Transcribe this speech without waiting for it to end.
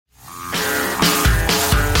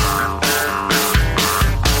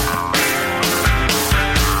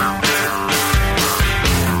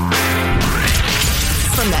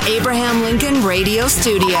radio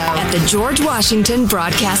studio at the George Washington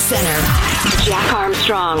Broadcast Center. Jack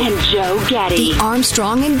Armstrong and Joe Getty. The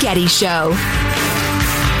Armstrong and Getty Show.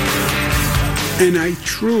 And I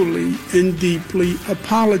truly and deeply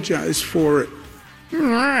apologize for it.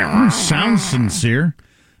 Sounds sincere.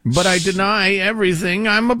 But I deny everything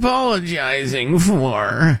I'm apologizing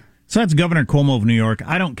for. So that's Governor Cuomo of New York.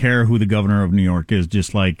 I don't care who the governor of New York is,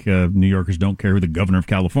 just like New Yorkers don't care who the governor of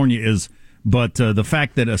California is. But the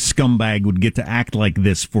fact that a scumbag would get to act like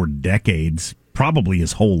this for decades, probably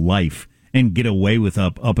his whole life, and get away with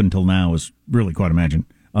up until now is really quite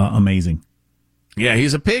amazing. Yeah,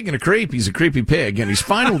 he's a pig and a creep. He's a creepy pig, and he's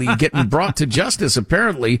finally getting brought to justice.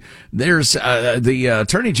 Apparently, there's the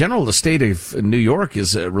Attorney General of the state of New York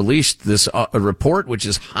has released this report, which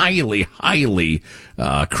is highly, highly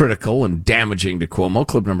critical and damaging to Cuomo.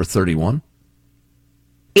 Clip number 31.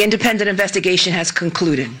 The independent investigation has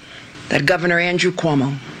concluded that Governor Andrew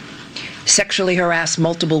Cuomo sexually harassed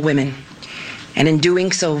multiple women, and in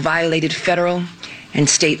doing so violated federal and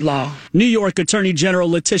state law. New York Attorney General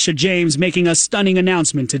Letitia James making a stunning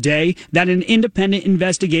announcement today that an independent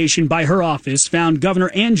investigation by her office found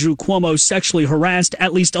Governor Andrew Cuomo sexually harassed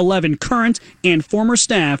at least 11 current and former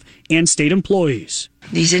staff and state employees.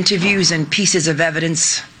 These interviews and pieces of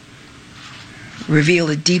evidence reveal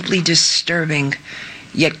a deeply disturbing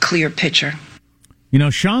yet clear picture. You know,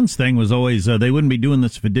 Sean's thing was always they wouldn't be doing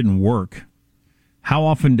this if it didn't work. How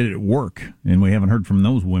often did it work? And we haven't heard from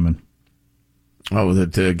those women. Oh,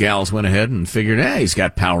 that gals went ahead and figured, he's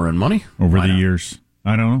got power and money over the years.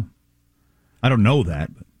 I don't know. I don't know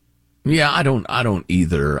that. But. Yeah, I don't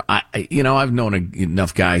either. I've known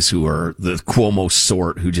enough guys who are the Cuomo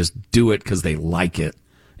sort who just do it because they like it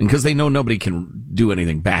and because they know nobody can do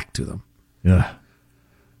anything back to them. Yeah.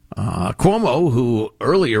 Cuomo, who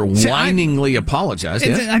earlier whiningly apologized.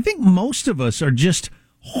 I think most of us are just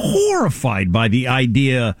horrified by the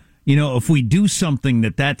idea. You know, if we do something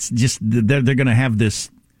that's just, they're going to have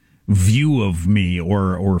this view of me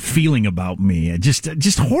or feeling about me.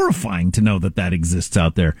 Just horrifying to know that exists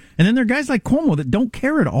out there. And then there are guys like Cuomo that don't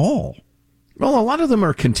care at all. Well, a lot of them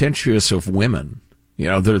are contemptuous of women. You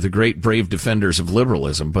know, they're the great brave defenders of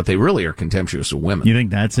liberalism, but they really are contemptuous of women. You think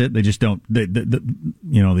that's it? They just don't,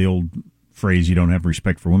 the old phrase, you don't have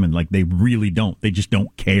respect for women. Like, they really don't. They just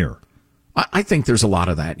don't care. I think there's a lot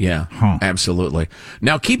of that, yeah, Absolutely.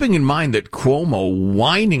 Now, keeping in mind that Cuomo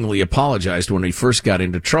whiningly apologized when he first got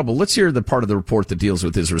into trouble, let's hear the part of the report that deals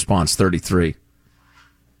with his response, 33.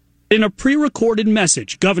 In a pre-recorded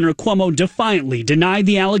message, Governor Cuomo defiantly denied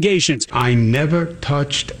the allegations. I never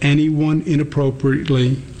touched anyone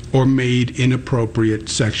inappropriately or made inappropriate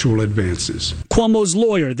sexual advances. Cuomo's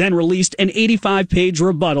lawyer then released an 85-page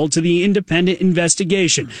rebuttal to the independent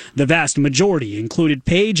investigation. The vast majority included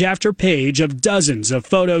page after page of dozens of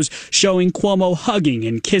photos showing Cuomo hugging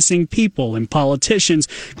and kissing people and politicians,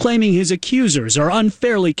 claiming his accusers are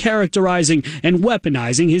unfairly characterizing and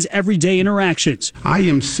weaponizing his everyday interactions. I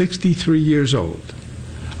am 63 years old.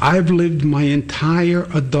 I've lived my entire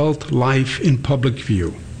adult life in public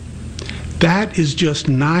view. That is just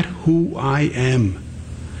not who I am.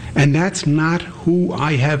 And that's not who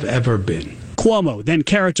I have ever been. Cuomo then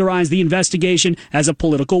characterized the investigation as a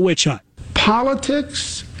political witch hunt.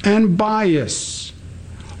 Politics and bias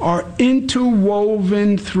are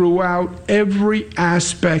interwoven throughout every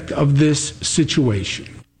aspect of this situation.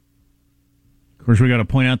 Of course, we got to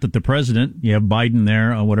point out that the president, you have Biden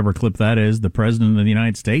there, whatever clip that is, the president of the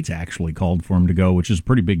United States actually called for him to go, which is a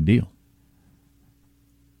pretty big deal.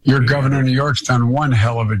 Your governor of New York's done one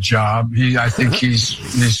hell of a job. I think he's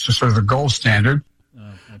sort of the gold standard.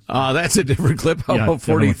 That's a different clip. How about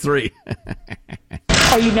 43?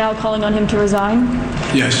 Are you now calling on him to resign?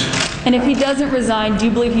 Yes. And if he doesn't resign, do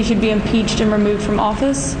you believe he should be impeached and removed from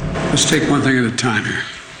office? Let's take one thing at a time here.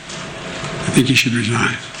 I think he should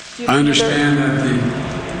resign. I understand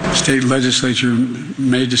that the state legislature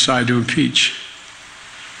may decide to impeach.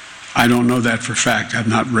 I don't know that for a fact. I've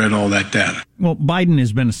not read all that data. Well, Biden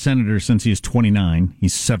has been a senator since he was 29.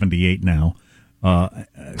 He's 78 now.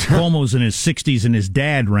 Cuomo's in his 60s, and his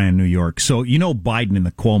dad ran New York. So, Biden and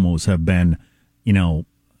the Cuomos have been,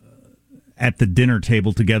 at the dinner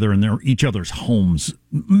table together in each other's homes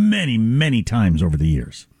many, many times over the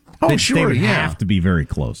years. They have to be very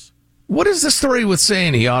close. What is the story with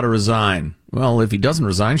saying he ought to resign? Well, if he doesn't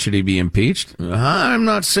resign, should he be impeached? I'm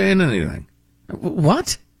not saying anything.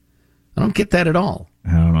 What? I don't get that at all.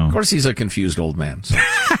 I don't know. Of course, he's a confused old man. So.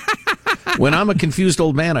 When I'm a confused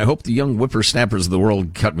old man, I hope the young whippersnappers of the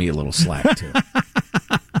world cut me a little slack, too.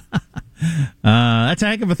 That's a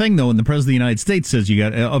heck of a thing, though, when the President of the United States says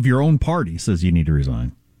of your own party, says you need to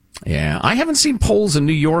resign. Yeah, I haven't seen polls in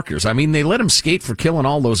New Yorkers. I mean, they let him skate for killing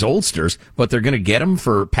all those oldsters, but they're going to get him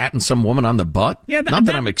for patting some woman on the butt? Yeah, Not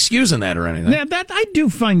that I'm excusing that or anything. Yeah, that I do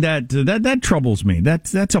find that troubles me.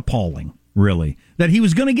 That's appalling, really. That he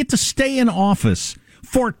was going to get to stay in office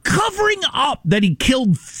for covering up that he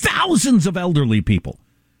killed thousands of elderly people.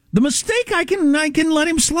 The mistake I can let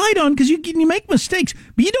him slide on because you make mistakes,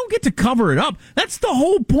 but you don't get to cover it up. That's the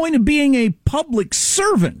whole point of being a public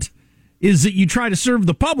servant. Is that you try to serve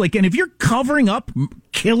the public, and if you're covering up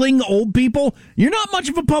killing old people, you're not much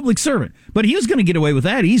of a public servant. But he was going to get away with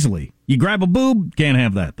that easily. You grab a boob, can't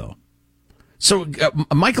have that, though. So,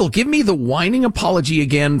 Michael, give me the whining apology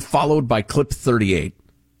again, followed by clip 38.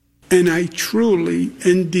 And I truly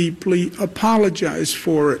and deeply apologize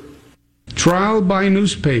for it. Trial by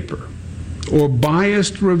newspaper or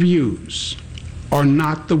biased reviews are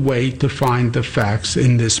not the way to find the facts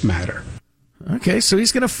in this matter. Okay, so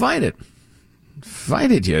he's going to fight it.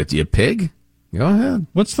 Fight it, you pig. Go ahead.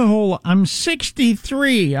 What's the whole, I'm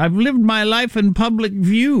 63, I've lived my life in public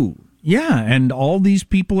view. Yeah, and all these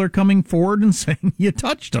people are coming forward and saying you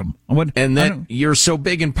touched them. And then you're so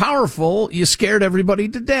big and powerful, you scared everybody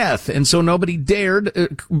to death. And so nobody dared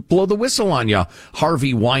blow the whistle on you,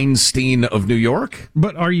 Harvey Weinstein of New York.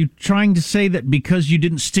 But are you trying to say that because you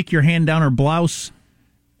didn't stick your hand down her blouse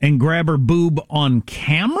and grab her boob on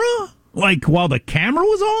camera? Like while the camera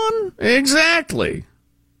was on? Exactly.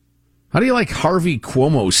 How do you like Harvey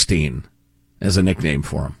Cuomo-stein as a nickname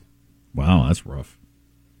for him? Wow, that's rough.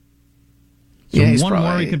 So yeah, one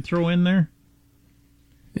more we could throw in there?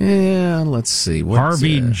 Yeah, let's see.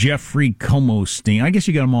 Harvey Jeffrey Cuomo-stein. I guess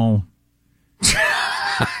you got them all.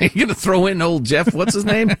 You're going to throw in old Jeff, what's his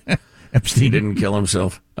name? Epstein. He didn't kill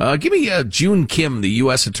himself. Give me June Kim, the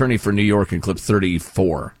U.S. Attorney for New York, in clip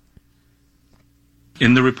 34.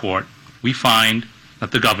 In the report, we find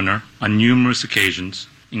that the governor, on numerous occasions,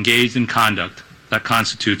 engaged in conduct that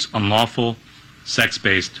constitutes unlawful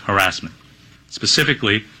sex-based harassment.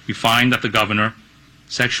 Specifically, we find that the governor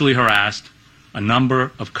sexually harassed a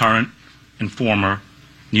number of current and former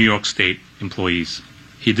New York State employees.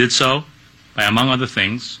 He did so by, among other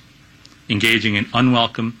things, engaging in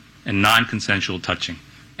unwelcome and non-consensual touching,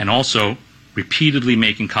 and also repeatedly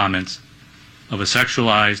making comments of a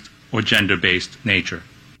sexualized or gender-based nature.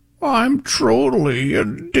 I'm truly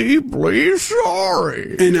and deeply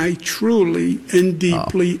sorry. And I truly and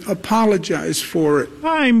deeply apologize for it.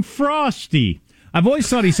 I'm Frosty. I've always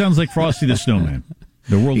thought he sounds like Frosty the Snowman.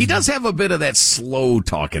 He does have a bit of that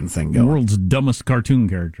slow-talking thing going. The world's dumbest cartoon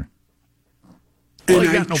character. Well, and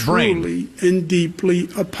he got no truly and deeply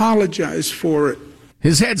apologize for it.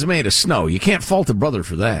 His head's made of snow. You can't fault a brother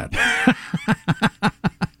for that.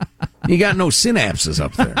 You got no synapses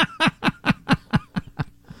up there.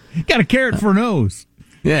 Got a carrot for a nose.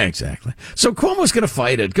 Yeah, exactly. So Cuomo's going to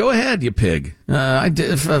fight it. Go ahead, you pig.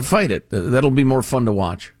 Fight it. That'll be more fun to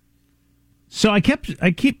watch. So I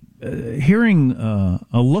keep hearing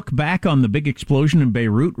a look back on the big explosion in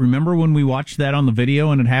Beirut. Remember when we watched that on the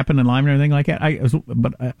video and it happened in live and everything like that?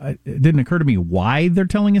 It didn't occur to me why they're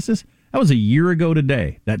telling us this. That was a year ago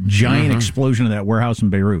today, that giant explosion of that warehouse in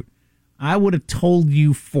Beirut. I would have told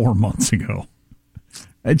you 4 months ago.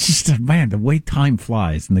 It's just, man, the way time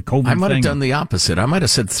flies and the COVID thing. I might have done the opposite. I might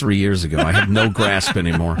have said 3 years ago. I have no grasp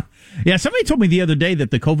anymore. Yeah, somebody told me the other day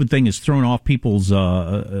that the COVID thing has thrown off people's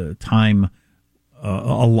time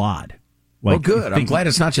a lot. Like, good. I'm glad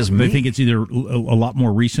it's not just me. I think it's either a lot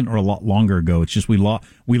more recent or a lot longer ago. It's just we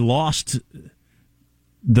lost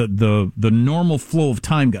the normal flow of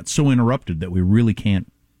time got so interrupted that we really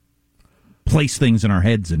can't place things in our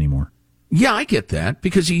heads anymore. Yeah, I get that,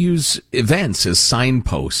 because you use events as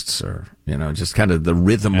signposts or, just kind of the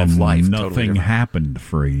rhythm of life. Nothing happened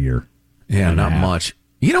for a year. Yeah, not much.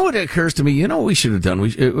 You know what occurs to me? You know what we should have done?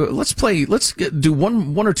 Let's do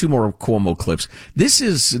one or two more Cuomo clips. This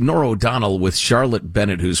is Norah O'Donnell with Charlotte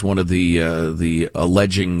Bennett, who's one of the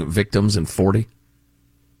alleging victims in 40.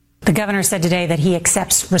 The governor said today that he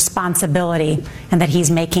accepts responsibility and that he's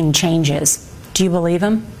making changes. Do you believe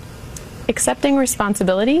him? Accepting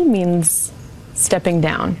responsibility means stepping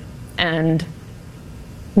down. And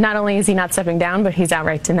not only is he not stepping down, but he's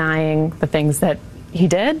outright denying the things that he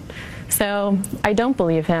did. So I don't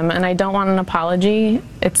believe him, and I don't want an apology.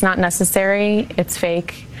 It's not necessary. It's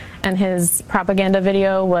fake. And his propaganda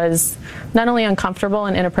video was not only uncomfortable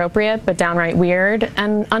and inappropriate, but downright weird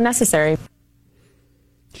and unnecessary.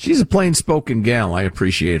 She's a plain-spoken gal. I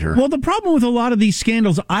appreciate her. Well, the problem with a lot of these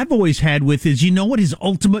scandals I've always had with is, you know what his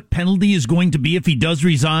ultimate penalty is going to be if he does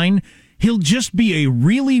resign? He'll just be a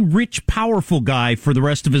really rich, powerful guy for the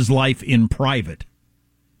rest of his life in private.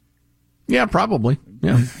 Yeah, probably.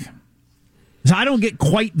 Yeah. So I don't get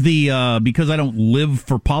quite the, because I don't live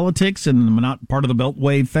for politics and I'm not part of the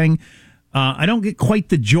Beltway thing, I don't get quite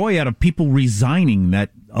the joy out of people resigning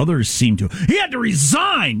that others seem to. He had to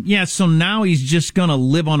resign! Yeah, so now he's just going to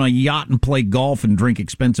live on a yacht and play golf and drink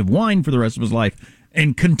expensive wine for the rest of his life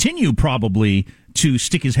and continue probably to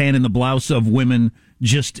stick his hand in the blouse of women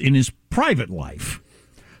just in his private life.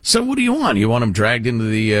 So what do you want? You want him dragged into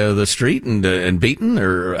the street and beaten?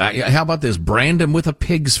 Or how about this? Brand him with a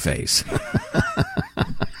pig's face.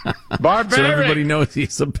 Barbaric. So everybody knows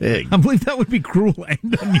he's a pig. I believe that would be cruel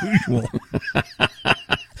and unusual.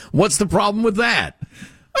 What's the problem with that?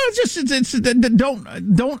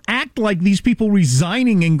 Don't act like these people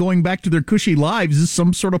resigning and going back to their cushy lives is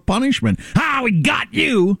some sort of punishment. We got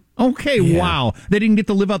you. Okay, yeah. Wow. They didn't get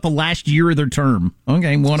to live out the last year of their term.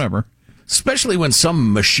 Okay, whatever. Especially when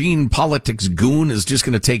some machine politics goon is just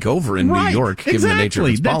going to take over in New York, given the nature of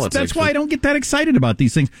its politics. That's why I don't get that excited about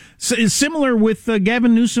these things. It's similar with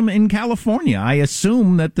Gavin Newsom in California. I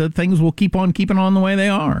assume that the things will keep on keeping on the way they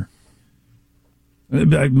are.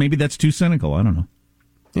 Maybe that's too cynical. I don't know.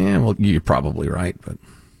 Yeah, well, you're probably right, but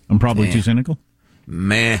I'm probably too cynical.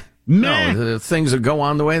 Meh. No, the things will go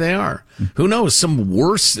on the way they are. Who knows? Some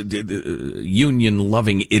worse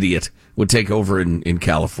union-loving idiot would take over in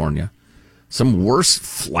California. Some worse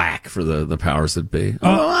flack for the powers that be.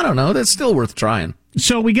 I don't know. That's still worth trying.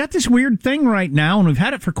 So we got this weird thing right now, and we've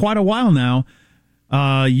had it for quite a while now.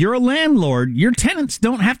 You're a landlord. Your tenants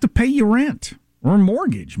don't have to pay you rent or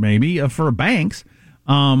mortgage, maybe, for banks.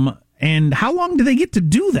 And how long do they get to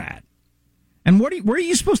do that? And where are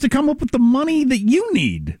you supposed to come up with the money that you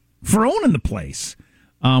need for owning the place?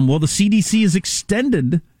 Well, the CDC has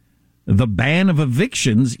extended the ban of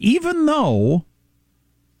evictions, even though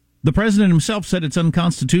the president himself said it's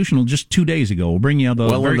unconstitutional just 2 days ago. We'll bring you the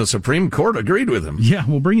and the Supreme Court agreed with him. Yeah,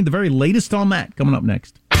 we'll bring you the very latest on that coming up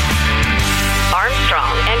next.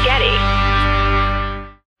 Armstrong and Getty.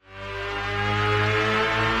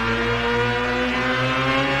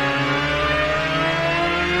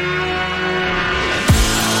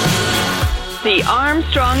 The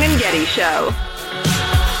Armstrong and Getty Show.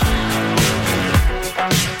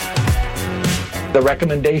 The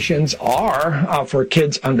recommendations are for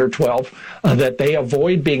kids under 12 that they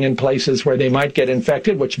avoid being in places where they might get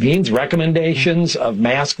infected, which means recommendations of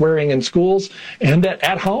mask wearing in schools and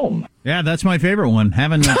at home. Yeah, that's my favorite one,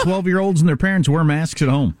 having 12-year-olds and their parents wear masks at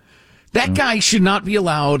home. That guy should not be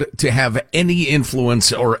allowed to have any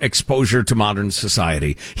influence or exposure to modern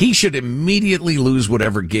society. He should immediately lose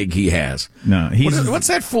whatever gig he has. No, what's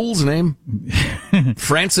that fool's name?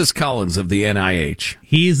 Francis Collins of the NIH.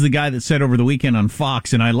 He's the guy that said over the weekend on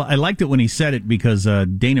Fox, and I liked it when he said it because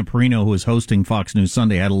Dana Perino, who was hosting Fox News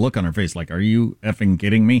Sunday, had a look on her face like, are you effing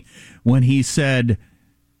kidding me? When he said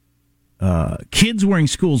kids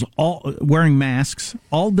wearing masks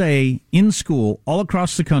all day in school all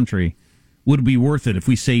across the country would be worth it if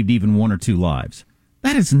we saved even one or two lives.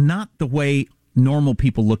 That is not the way normal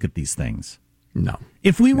people look at these things. No.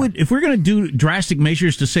 If we're going to do drastic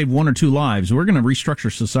measures to save one or two lives, we're going to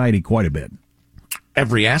restructure society quite a bit.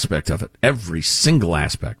 Every aspect of it. Every single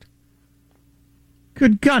aspect.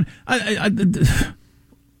 Good God. I'm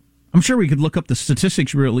sure we could look up the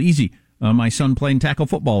statistics real easy. My son playing tackle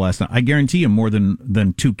football last night. I guarantee you more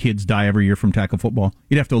than 2 kids die every year from tackle football.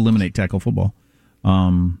 You'd have to eliminate tackle football.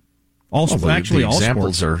 All examples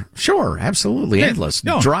sports are sure, absolutely endless.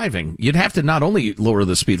 No. Driving, you'd have to not only lower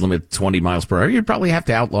the speed limit 20 miles per hour, you'd probably have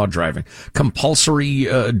to outlaw driving. Compulsory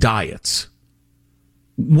diets.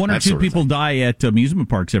 One or two people die at amusement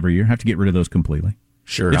parks every year. Have to get rid of those completely.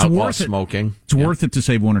 Sure, outlaw smoking. It's worth it to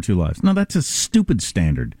save 1 or 2 lives. No, that's a stupid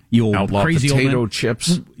standard. You old outlaw crazy potato old man.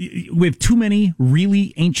 chips. We have too many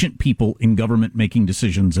really ancient people in government making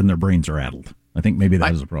decisions, and their brains are addled. I think maybe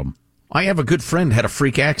that is a problem. I have a good friend, had a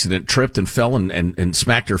freak accident, tripped and fell and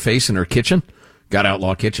smacked her face in her kitchen. Got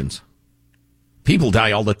outlaw kitchens. People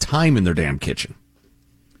die all the time in their damn kitchen.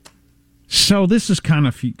 So this is kind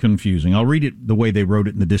of confusing. I'll read it the way they wrote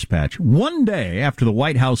it in the Dispatch. One day after the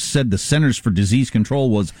White House said the Centers for Disease Control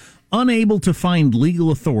was unable to find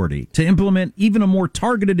legal authority to implement even a more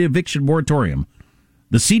targeted eviction moratorium,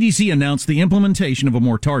 the CDC announced the implementation of a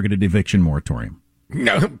more targeted eviction moratorium.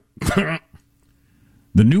 No.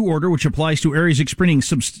 The new order, which applies to areas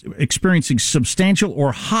experiencing substantial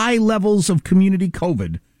or high levels of community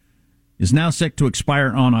COVID, is now set to expire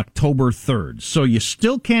on October 3rd. So you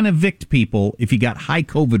still can't evict people if you got high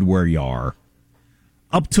COVID where you are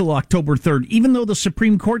up till October 3rd, even though the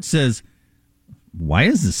Supreme Court says, why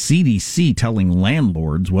is the CDC telling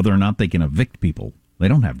landlords whether or not they can evict people? They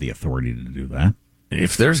don't have the authority to do that.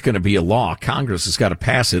 If there's going to be a law, Congress has got to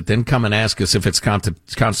pass it, then come and ask us if it's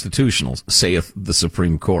constitutional, saith the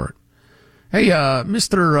Supreme Court. Hey,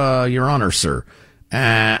 Your Honor, sir,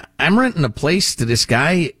 I'm renting a place to this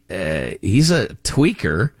guy. He's a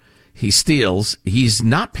tweaker. He steals. He's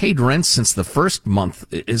not paid rent since the first month.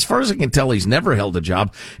 As far as I can tell, he's never held a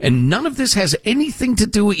job. And none of this has anything to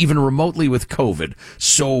do even remotely with COVID.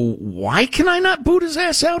 So why can I not boot his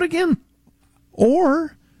ass out again?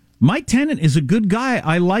 Or... my tenant is a good guy.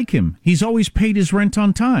 I like him. He's always paid his rent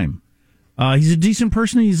on time. He's a decent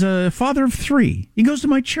person. He's a father of 3. He goes to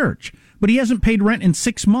my church, but he hasn't paid rent in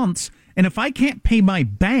 6 months. And if I can't pay my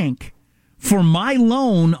bank for my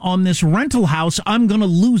loan on this rental house, I'm going to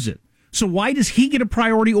lose it. So why does he get a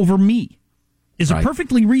priority over me? Is a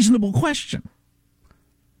perfectly reasonable question.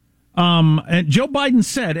 And Joe Biden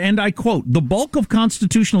said, and I quote, the bulk of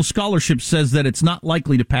constitutional scholarship says that it's not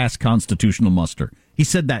likely to pass constitutional muster. He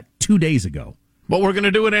said that 2 days ago. But we're going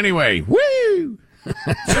to do it anyway. Woo!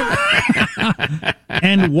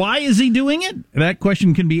 And why is he doing it? That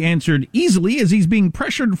question can be answered easily as he's being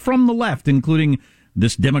pressured from the left, including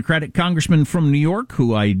this Democratic congressman from New York,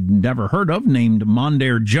 who I never heard of, named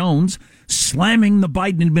Mondaire Jones, slamming the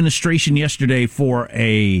Biden administration yesterday for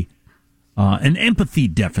an empathy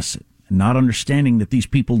deficit, and not understanding that these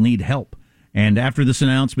people need help. And after this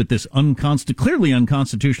announcement, this clearly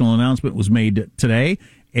unconstitutional announcement was made today,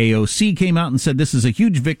 AOC came out and said this is a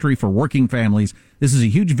huge victory for working families, this is a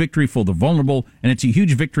huge victory for the vulnerable, and it's a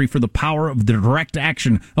huge victory for the power of the direct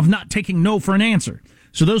action of not taking no for an answer.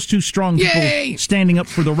 So those two strong people standing up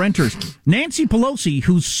for the renters. Nancy Pelosi,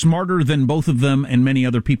 who's smarter than both of them and many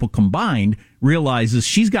other people combined, realizes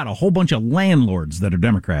she's got a whole bunch of landlords that are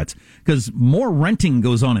Democrats, because more renting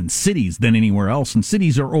goes on in cities than anywhere else, and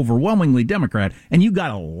cities are overwhelmingly Democrat, and you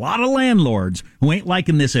got a lot of landlords who ain't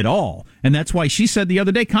liking this at all. And that's why she said the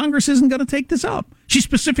other day, Congress isn't going to take this up. She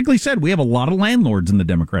specifically said we have a lot of landlords in the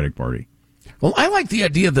Democratic Party. Well, I like the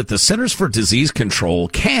idea that the Centers for Disease Control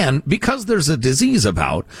can, because there's a disease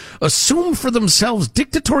about, assume for themselves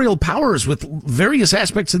dictatorial powers with various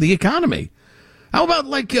aspects of the economy. How about,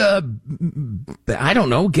 I don't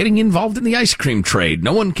know, getting involved in the ice cream trade?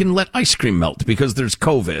 No one can let ice cream melt because there's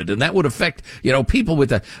COVID, and that would affect, people with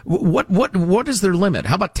that. What is their limit?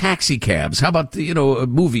 How about taxi cabs? How about,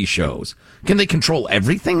 movie shows? Can they control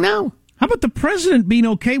everything now? How about the president being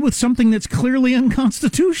okay with something that's clearly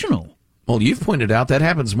unconstitutional? Well, you've pointed out that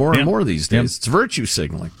happens more and more these days. It's virtue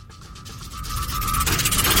signaling.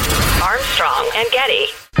 Armstrong and Getty.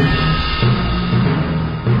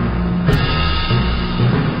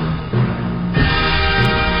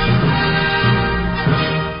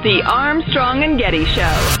 The Armstrong and Getty Show.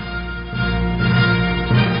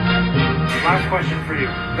 Last question for you.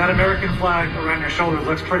 That American flag around your shoulders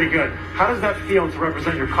looks pretty good. How does that feel to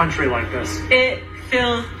represent your country like this? It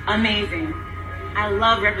feels amazing. I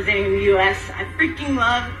love representing the U.S. I freaking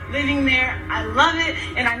love living there. I love it,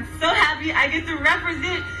 and I'm so happy I get to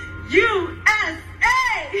represent USA.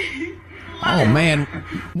 Oh, man,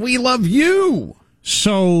 we love you.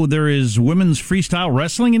 So there is women's freestyle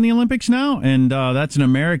wrestling in the Olympics now, and that's an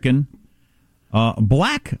American,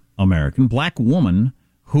 black woman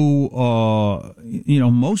who,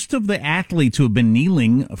 most of the athletes who have been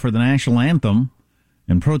kneeling for the national anthem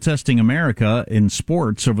and protesting America in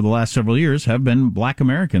sports over the last several years have been black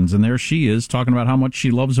Americans. And there she is talking about how much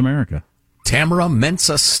she loves America. Tamara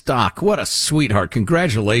Mensah Stock. What a sweetheart.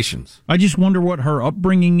 Congratulations. I just wonder what her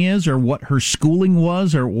upbringing is, or what her schooling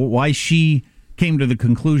was, or why she came to the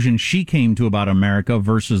conclusion she came to about America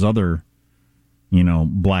versus other,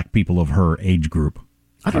 black people of her age group.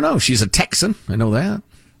 I don't know. She's a Texan. I know that.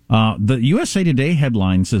 The USA Today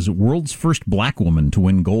headline says world's first black woman to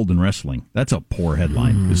win gold in wrestling. That's a poor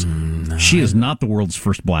headline, because she is not the world's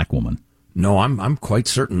first black woman. No, I'm quite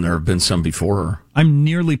certain there have been some before her. I'm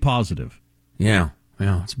nearly positive. Yeah,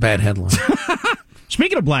 it's a bad headline.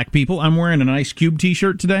 Speaking of black people, I'm wearing an Ice Cube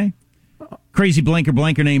t-shirt today. Crazy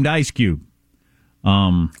blanker named Ice Cube.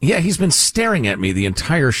 Yeah, he's been staring at me the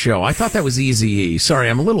entire show. I thought that was Eazy-E. Sorry,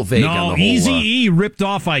 I'm a little vague on the whole. Eazy-E ripped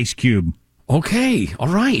off Ice Cube. Okay, all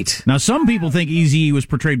right. Now, some people think Eazy-E was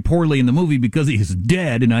portrayed poorly in the movie because he is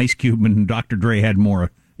dead, and Ice Cube and Dr. Dre had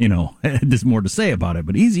more, had more to say about it.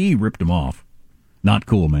 But Eazy-E ripped him off. Not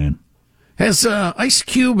cool, man. Has Ice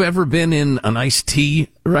Cube ever been in an Ice-T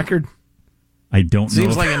record? I don't know.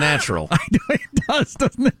 Seems like a natural. It does,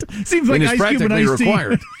 doesn't it? Seems like Ice Cube and Ice-T.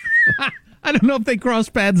 Required. I don't know if they cross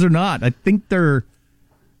paths or not. I think they're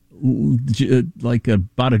like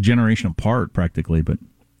about a generation apart, practically. But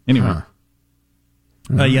anyway.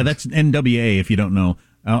 Yeah, that's NWA, if you don't know.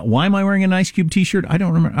 Why am I wearing an Ice Cube T-shirt? I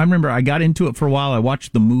don't remember. I remember I got into it for a while. I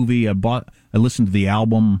watched the movie. I listened to the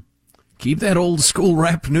album. Keep that old school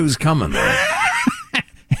rap news coming.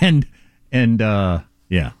 and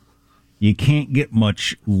yeah, you can't get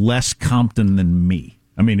much less Compton than me.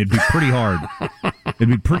 I mean, it'd be pretty hard.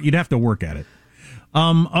 You'd have to work at it.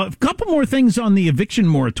 A couple more things on the eviction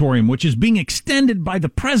moratorium, which is being extended by the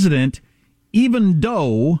president, even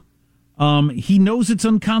though he knows it's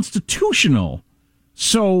unconstitutional.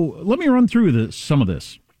 So let me run through some of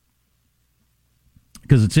this,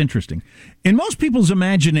 because it's interesting. In most people's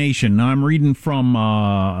imagination, now I'm reading from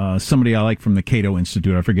somebody I like from the Cato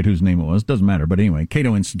Institute. I forget whose name it was. Doesn't matter. But anyway,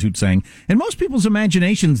 Cato Institute saying, in most people's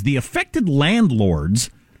imaginations, the affected landlords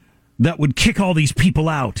that would kick all these people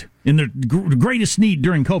out in their greatest need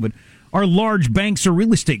during COVID are large banks or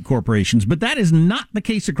real estate corporations. But that is not the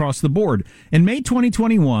case across the board. In May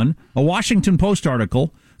 2021, a Washington Post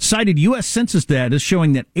article cited U.S. Census data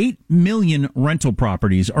showing that 8 million rental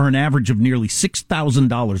properties are an average of nearly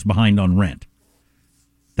 $6,000 behind on rent.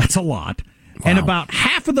 That's a lot. Wow. And about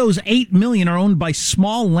half of those 8 million are owned by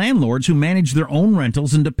small landlords who manage their own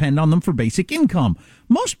rentals and depend on them for basic income.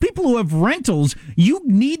 Most people who have rentals, you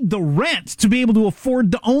need the rent to be able to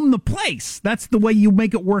afford to own the place. That's the way you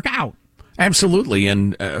make it work out. Absolutely.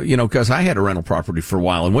 And, because I had a rental property for a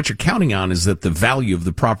while, and what you're counting on is that the value of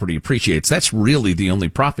the property appreciates. That's really the only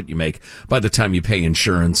profit you make by the time you pay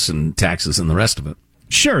insurance and taxes and the rest of it.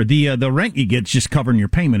 Sure. The rent you get's just covering your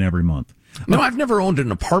payment every month. No, I've never owned an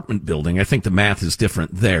apartment building. I think the math is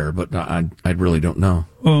different there, but I really don't know.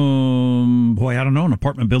 Boy, I don't know. An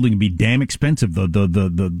apartment building would be damn expensive.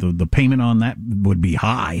 The payment on that would be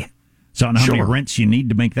high. So I don't know how many rents you need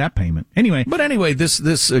to make that payment. Anyway. But anyway, this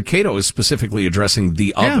Cato is specifically addressing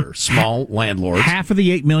the other small landlords. Half of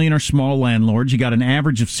the 8 million are small landlords. You got an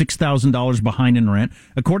average of $6,000 behind in rent.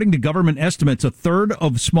 According to government estimates, a third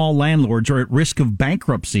of small landlords are at risk of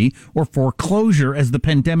bankruptcy or foreclosure as the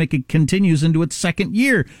pandemic continues into its second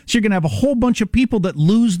year. So you're going to have a whole bunch of people that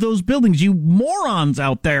lose those buildings. You morons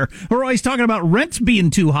out there who are always talking about rents being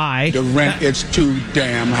too high. The rent is too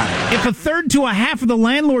damn high. If a third to a half of the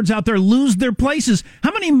landlords out there lose their places,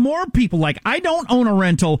 how many more people, I don't own a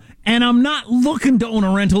rental and I'm not looking to own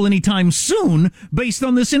a rental anytime soon based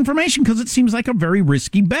on this information, because it seems like a very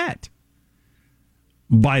risky bet.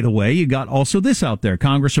 By the way, you got also this out there.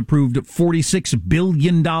 Congress approved $46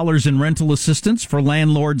 billion in rental assistance for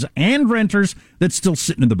landlords and renters that's still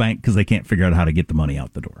sitting in the bank because they can't figure out how to get the money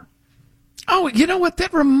out the door. Oh, you know what?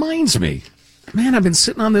 That reminds me. Man, I've been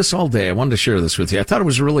sitting on this all day. I wanted to share this with you. I thought it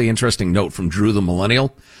was a really interesting note from Drew the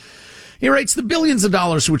Millennial. He writes, the billions of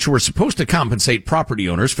dollars which were supposed to compensate property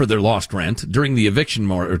owners for their lost rent during the eviction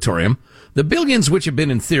moratorium, the billions which have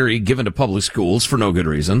been in theory given to public schools for no good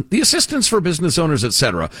reason, the assistance for business owners,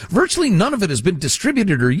 etc., virtually none of it has been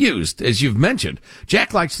distributed or used, as you've mentioned.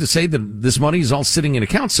 Jack likes to say that this money is all sitting in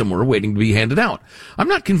accounts somewhere waiting to be handed out. I'm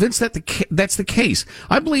not convinced that that's the case.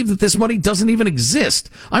 I believe that this money doesn't even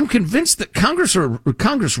exist. I'm convinced that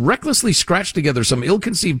Congress recklessly scratched together some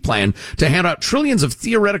ill-conceived plan to hand out trillions of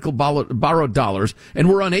theoretical borrowed dollars and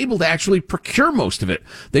were unable to actually procure most of it.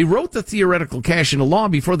 They wrote the theoretical cash into law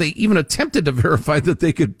before they even attempted to verify that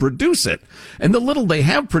they could produce it. And the little they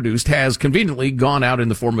have produced has conveniently gone out in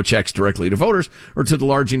the form of checks directly to voters or to the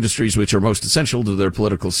large industries which are most essential to their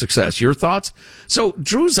political success. Your thoughts? So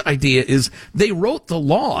Drew's idea is they wrote the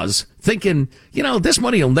laws thinking, this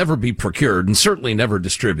money will never be procured and certainly never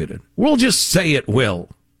distributed. We'll just say it will.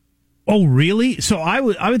 Oh, really? So I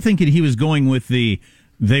would think that he was going with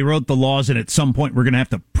they wrote the laws, and at some point we're going to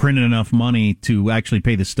have to print enough money to actually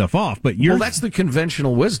pay this stuff off. But that's the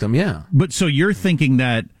conventional wisdom, yeah. But so you're thinking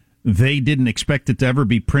that they didn't expect it to ever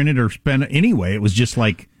be printed or spent anyway? It was just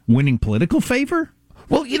like winning political favor?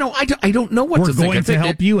 Well, I don't know what to think. We're going to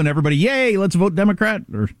help you, and everybody, yay, let's vote Democrat.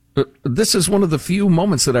 This is one of the few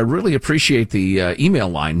moments that I really appreciate the email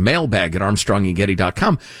line,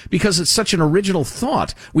 mailbag@armstrongandgetty.com, because it's such an original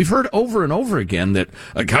thought. We've heard over and over again that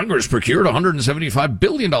Congress procured $175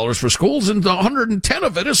 billion for schools, and 110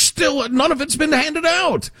 of it is still, none of it's been handed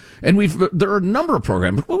out. And there are a number of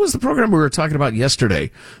programs. What was the program we were talking about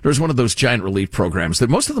yesterday? There's one of those giant relief programs that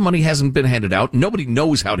most of the money hasn't been handed out. Nobody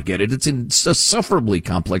knows how to get it. It's insufferably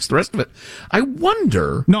complex. The rest of it, I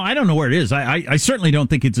wonder. No, I don't know where it is. I certainly don't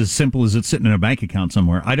think it's as simple as it's sitting in a bank account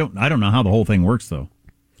somewhere. I don't know how the whole thing works, though.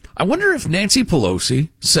 I wonder if Nancy Pelosi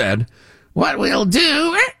said, what we'll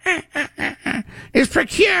do is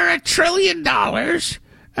procure $1 trillion,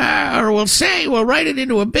 or we'll write it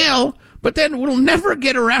into a bill, but then we'll never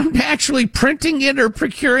get around to actually printing it or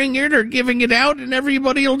procuring it or giving it out, and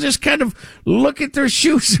everybody will just kind of look at their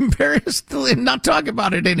shoes embarrassedly and not talk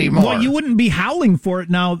about it anymore. Well, you wouldn't be howling for it.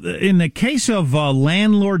 Now, in the case of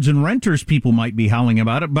landlords and renters, people might be howling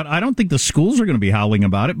about it, but I don't think the schools are going to be howling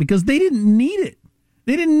about it because they didn't need it.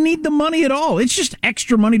 They didn't need the money at all. It's just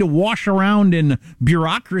extra money to wash around in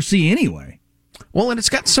bureaucracy anyway. Well, and it's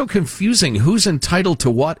gotten so confusing who's entitled to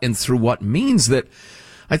what and through what means that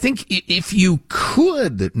I think if you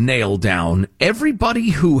could nail down everybody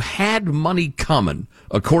who had money coming,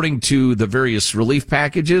 according to the various relief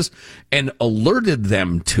packages, and alerted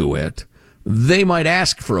them to it, they might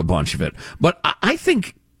ask for a bunch of it. But I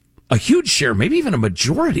think a huge share, maybe even a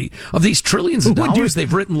majority of these trillions of dollars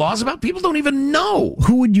they've written laws about, people don't even know.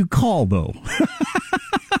 Who would you call, though?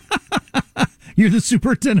 You're the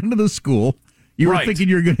superintendent of the school. You were thinking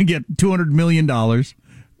you're going to get $200 million.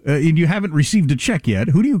 And you haven't received a check yet.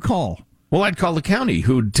 Who do you call? Well, I'd call the county,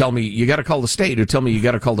 who'd tell me you got to call the state, who'd tell me you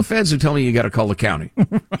got to call the feds, who'd tell me you got to call the county.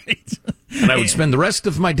 Right. And I would spend the rest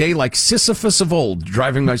of my day like Sisyphus of old,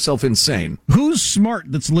 driving myself insane. Who's smart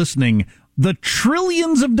that's listening? The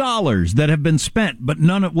trillions of dollars that have been spent, but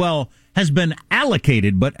has been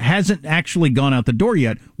allocated, but hasn't actually gone out the door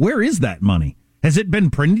yet. Where is that money? Has it been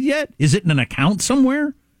printed yet? Is it in an account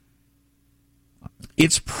somewhere?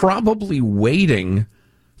 It's probably waiting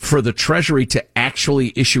for the Treasury to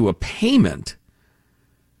actually issue a payment.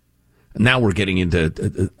 Now we're getting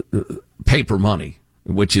into paper money,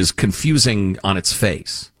 which is confusing on its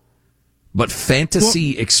face. But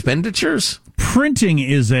fantasy expenditures? Printing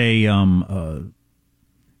is it's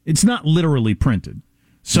not literally printed.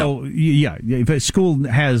 So, yeah, if a school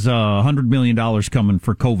has $100 million coming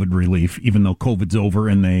for COVID relief, even though COVID's over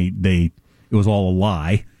and it was all a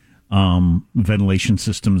lie, ventilation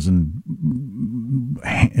systems and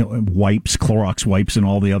wipes, Clorox wipes, and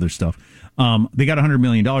all the other stuff. They got $100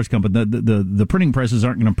 million coming, but the printing presses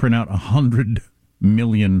aren't going to print out 100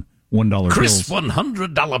 million $1 crisp bills.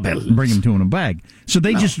 $100 bills. Bring them to in a bag. So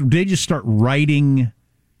they just start writing.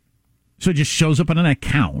 So it just shows up in an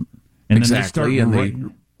account, and exactly, then they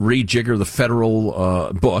rejigger the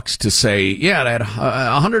federal books to say, that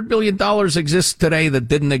 $100 billion exists today that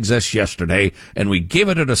didn't exist yesterday, and we give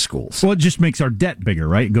it to the schools. Well, it just makes our debt bigger,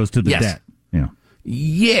 right? It goes to the debt. Yeah.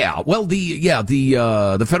 Yeah. Well,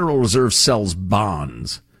 the Federal Reserve sells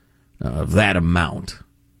bonds of that amount.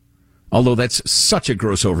 Although that's such a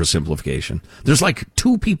gross oversimplification. There's like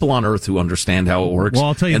 2 people on Earth who understand how it works, well,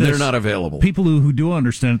 I'll tell you and this, they're not available. People who do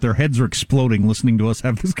understand it, their heads are exploding listening to us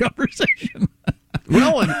have this conversation.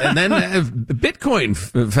 Well, and then Bitcoin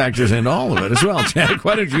factors into all of it as well. Jack,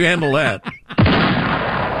 why don't you handle that?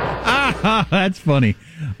 That's funny.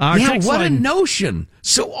 What a notion.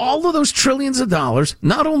 So all of those trillions of dollars,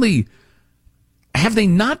 not only have they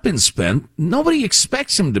not been spent, nobody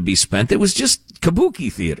expects them to be spent. It was just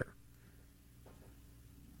kabuki theater.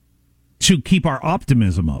 To keep our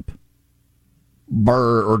optimism up.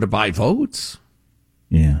 Or to buy votes.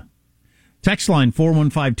 Yeah. Text line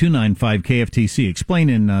 415-295-KFTC.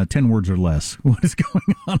 Explain in 10 words or less what is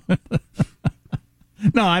going on with it.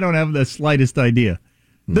 No, I don't have the slightest idea.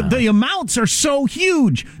 No. The amounts are so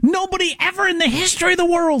huge. Nobody ever in the history of the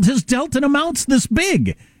world has dealt in amounts this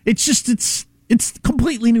big. It's just, it's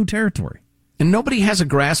completely new territory. And nobody has a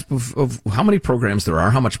grasp of how many programs there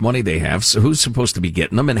are, how much money they have, so who's supposed to be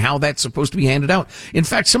getting them, and how that's supposed to be handed out. In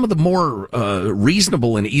fact, some of the more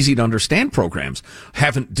reasonable and easy to understand programs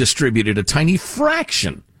haven't distributed a tiny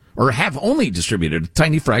fraction, or have only distributed a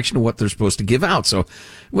tiny fraction of what they're supposed to give out. So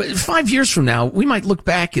 5 years from now, we might look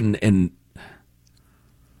back and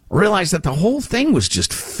realize that the whole thing was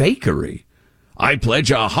just fakery. I pledge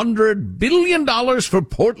 $100 billion for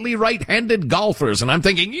portly right-handed golfers. And I'm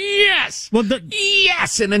thinking, yes!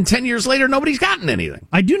 Yes! And then 10 years later, nobody's gotten anything.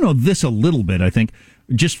 I do know this a little bit, I think,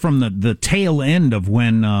 just from the tail end of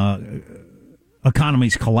when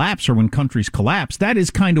economies collapse or when countries collapse. That is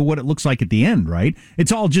kind of what it looks like at the end, right?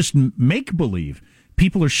 It's all just make-believe.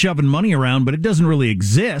 People are shoving money around, but it doesn't really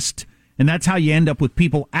exist. And that's how you end up with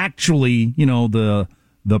people actually,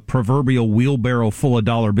 the proverbial wheelbarrow full of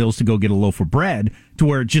dollar bills to go get a loaf of bread, to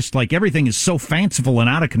where just like everything is so fanciful and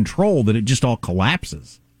out of control that it just all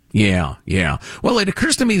collapses. Yeah. Well, it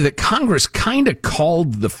occurs to me that Congress kind of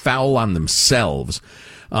called the foul on themselves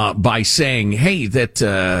by saying, hey, that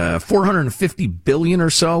 $450 billion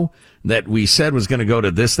or so that we said was going to go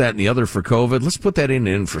to this, that, and the other for COVID, let's put that in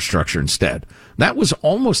infrastructure instead. That was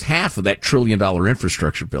almost half of that $1 trillion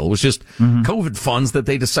infrastructure bill. It was just COVID funds that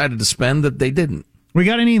they decided to spend that they didn't. We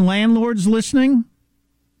got any landlords listening?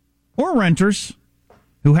 Or renters?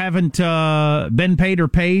 who haven't been paid or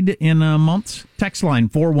paid in months. Text line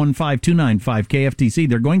 415-295-KFTC.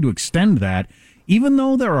 They're going to extend that, even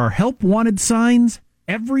though there are help wanted signs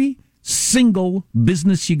every single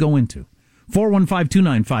business you go into.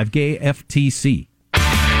 415-295-KFTC.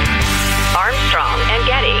 Armstrong and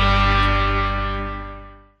Getty.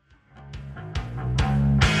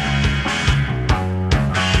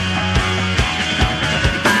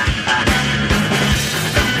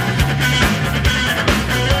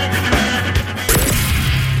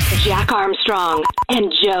 Jack Armstrong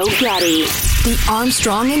and Joe Getty. The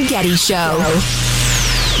Armstrong and Getty Show.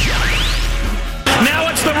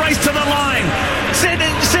 Now it's the race to the line.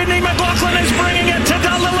 Sydney McLaughlin is bringing it to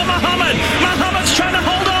Dalila Muhammad. Muhammad's trying to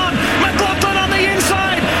hold on. McLaughlin on the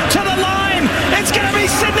inside to the line. It's going to be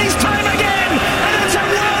Sydney's time again. And it's a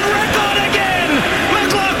world record again.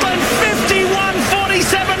 McLaughlin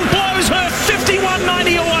 51.47 blows her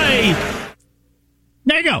 51.90 away.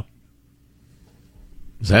 There you go.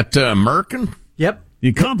 Is that Merkin? Yep. The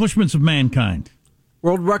accomplishments of mankind.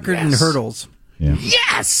 World record in hurdles. Yeah.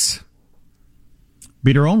 Yes!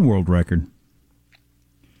 Beat her own world record.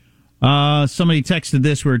 Somebody texted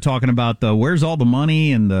this. We were talking about where's all the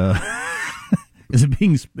money and the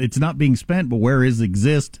it's not being spent, but where is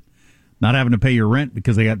exist? Not having to pay your rent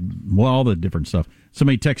because they got all the different stuff.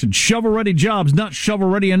 Somebody texted shovel-ready jobs, not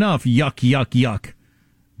shovel-ready enough. Yuck, yuck, yuck.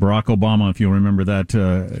 Barack Obama, if you'll remember that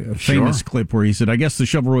famous clip where he said, I guess the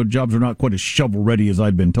shovel-ready jobs are not quite as shovel-ready as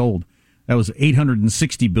I'd been told. That was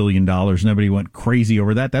 $860 billion, and everybody went crazy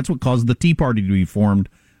over that. That's what caused the Tea Party to be formed,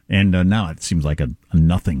 and now it seems like a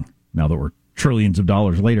nothing, now that we're trillions of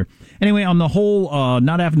dollars later. Anyway, on the whole,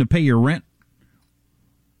 not having to pay your rent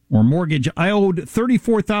or mortgage, I'm owed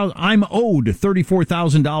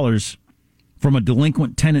 $34,000 from a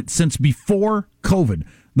delinquent tenant since before COVID.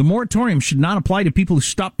 The moratorium should not apply to people who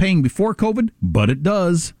stopped paying before COVID, but it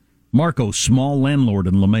does. Marco, small landlord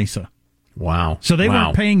in La Mesa. Wow. So they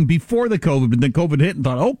weren't paying before the COVID, but then COVID hit and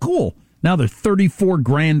thought, oh, cool. Now they're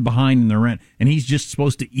 $34,000 behind in their rent, and he's just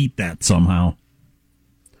supposed to eat that somehow.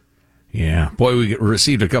 Yeah. Boy, we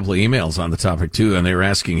received a couple of emails on the topic, too, and they were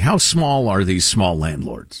asking, how small are these small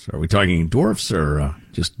landlords? Are we talking dwarfs or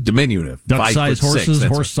just diminutive? Duck-sized horses,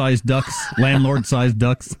 horse-sized ducks, landlord-sized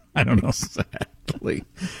ducks? I don't know.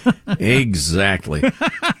 Exactly.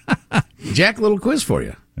 Jack, a little quiz for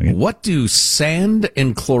you. Okay. What do sand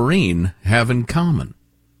and chlorine have in common?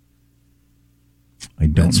 I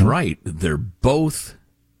don't That's know. right. They're both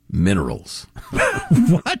minerals.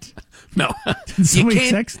 What? No. Did somebody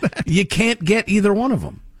text that? You can't get either one of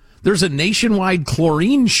them. There's a nationwide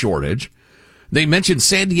chlorine shortage. They mentioned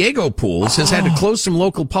San Diego pools has had to close some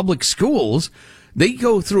local public schools. They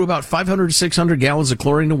go through about 500 to 600 gallons of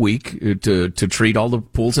chlorine a week to treat all the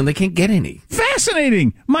pools, and they can't get any.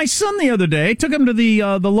 Fascinating. My son the other day took him to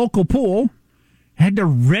the local pool, had to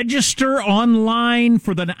register online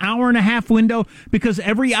for the hour and a half window because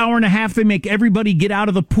every hour and a half they make everybody get out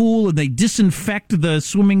of the pool and they disinfect the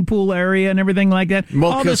swimming pool area and everything like that.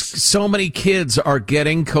 Well, because so many kids are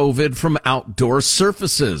getting COVID from outdoor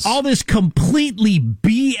surfaces. All this completely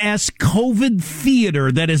BS COVID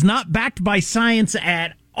theater that is not backed by science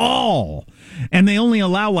at all. And they only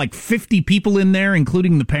allow like 50 people in there,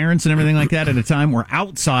 including the parents and everything like that at a time. We're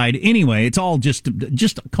outside. Anyway, it's all just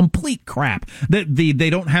complete crap. They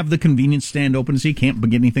don't have the convenience stand open, so you can't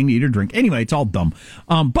get anything to eat or drink. Anyway, it's all dumb.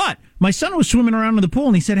 But my son was swimming around in the pool,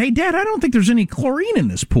 and he said, hey, Dad, I don't think there's any chlorine in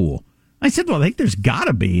this pool. I said, well, I think there's got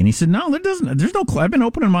to be. And he said, no, there doesn't. There's no I've been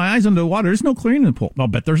opening my eyes under the water. There's no chlorine in the pool. I'll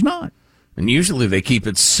bet there's not. And usually they keep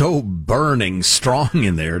it so burning strong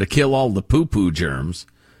in there to kill all the poo-poo germs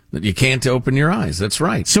that you can't open your eyes. That's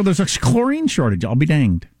right. So there's a chlorine shortage. I'll be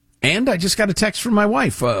danged. And I just got a text from my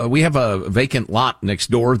wife. We have a vacant lot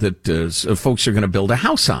next door that folks are going to build a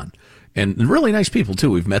house on. And really nice people,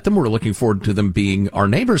 too. We've met them. We're looking forward to them being our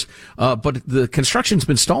neighbors. But the construction's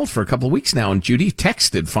been stalled for a couple of weeks now. And Judy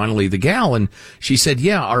texted, finally, the gal. And she said,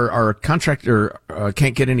 yeah, our contractor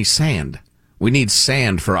can't get any sand. We need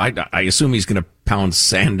sand for, I assume he's going to pound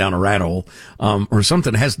sand down a rat hole, or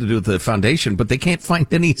something has to do with the foundation, but they can't find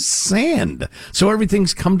any sand. So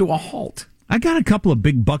everything's come to a halt. I got a couple of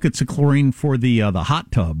big buckets of chlorine for the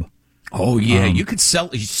hot tub. Oh, yeah. You could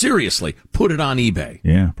seriously, put it on eBay.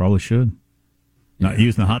 Yeah, probably should. Not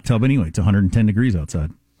using the hot tub anyway. It's 110 degrees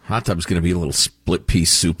outside. Hot tub's going to be a little split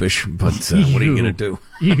piece soupish, but what are you going to do?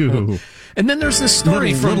 Ew. And then there's this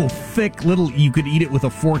story little thick, you could eat it with a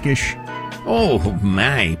forkish. Oh,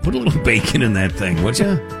 my. Put a little bacon in that thing, would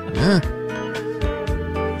you? Huh?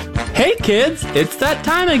 Hey, kids, it's that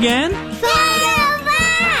time again.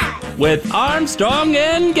 With Armstrong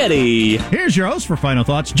and Getty. Here's your host for Final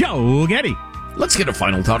Thoughts, Joe Getty. Let's get a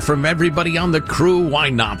final thought from everybody on the crew. Why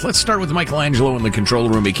not? Let's start with Michelangelo in the control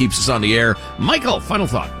room. He keeps us on the air. Michael, final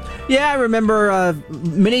thought. Yeah, I remember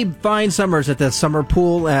many fine summers at the summer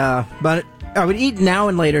pool, but I would eat now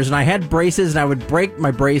and laters, and I had braces, and I would break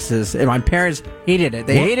my braces, and my parents hated it.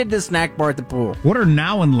 They hated the snack bar at the pool. What are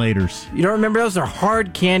now and laters? You don't remember those? They're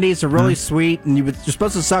hard candies. They're really sweet, and you're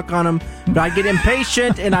supposed to suck on them. But I'd get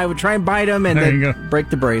impatient, and I would try and bite them, and then break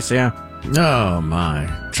the brace, yeah. Oh,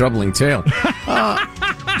 my. Troubling tale.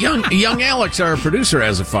 Young Alex, our producer,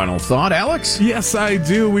 has a final thought. Alex? Yes, I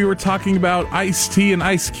do. We were talking about Ice-T and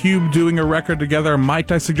Ice Cube doing a record together.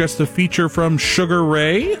 Might I suggest a feature from Sugar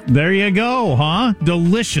Ray? There you go, huh?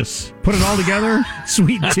 Delicious. Put it all together.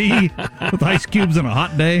 Sweet tea with ice cubes on a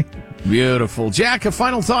hot day. Beautiful. Jack, a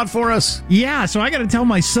final thought for us? Yeah, so I got to tell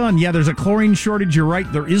my son, there's a chlorine shortage. You're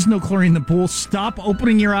right. There is no chlorine in the pool. Stop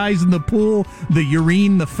opening your eyes in the pool. The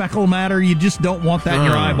urine, the fecal matter, you just don't want that in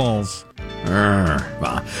your eyeballs.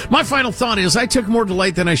 My final thought is I took more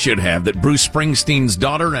delight than I should have that Bruce Springsteen's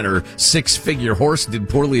daughter and her 6-figure horse did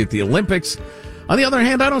poorly at the Olympics. On the other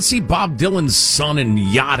hand, I don't see Bob Dylan's son in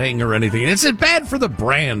yachting or anything. It's bad for the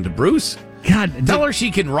brand, Bruce. God, tell her she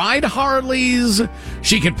can ride Harleys,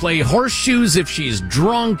 she can play horseshoes if she's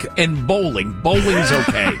drunk, and bowling. Bowling's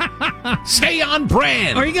okay. Stay on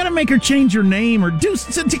brand. Are you going to make her change her name or do?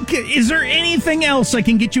 Is there anything else I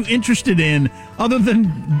can get you interested in other than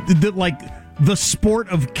the sport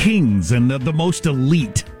of kings and the most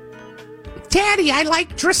elite? Daddy, I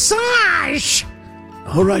like dressage.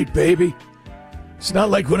 All right, baby. It's not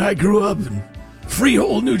like when I grew up in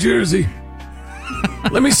Freehold, New Jersey.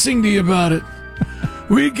 Let me sing to you about it.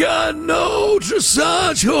 We got no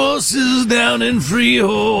dressage horses down in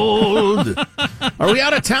Freehold. Are we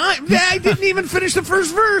out of time? I didn't even finish the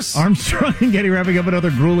first verse. Armstrong and Getty wrapping up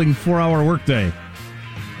another grueling 4-hour workday.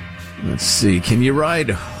 Let's see. Can you ride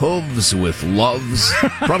hooves with loves?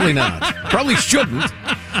 Probably not. Probably shouldn't.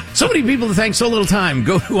 So many people to thank, so little time.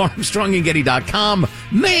 Go to ArmstrongandGetty.com.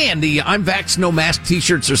 Man, the I'm Vax No Mask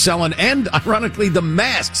t-shirts are selling, and ironically, the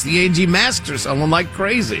masks, the AG masks are selling like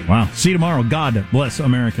crazy. Wow. See you tomorrow. God bless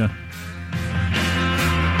America.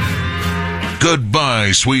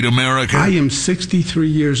 Goodbye, sweet America. I am 63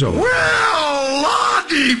 years old. Well,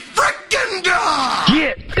 Lottie frickin' God!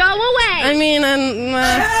 Get go away. I mean, and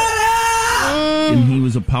he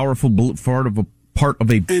was a powerful part of a.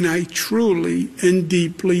 And I truly and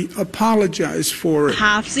deeply apologize for it.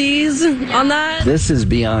 Halfsies on that? This is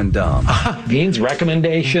beyond dumb. Dean's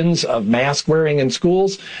recommendations of mask wearing in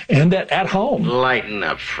schools and at home. Lighten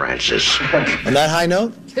up, Francis. On that high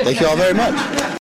note, thank you all very much.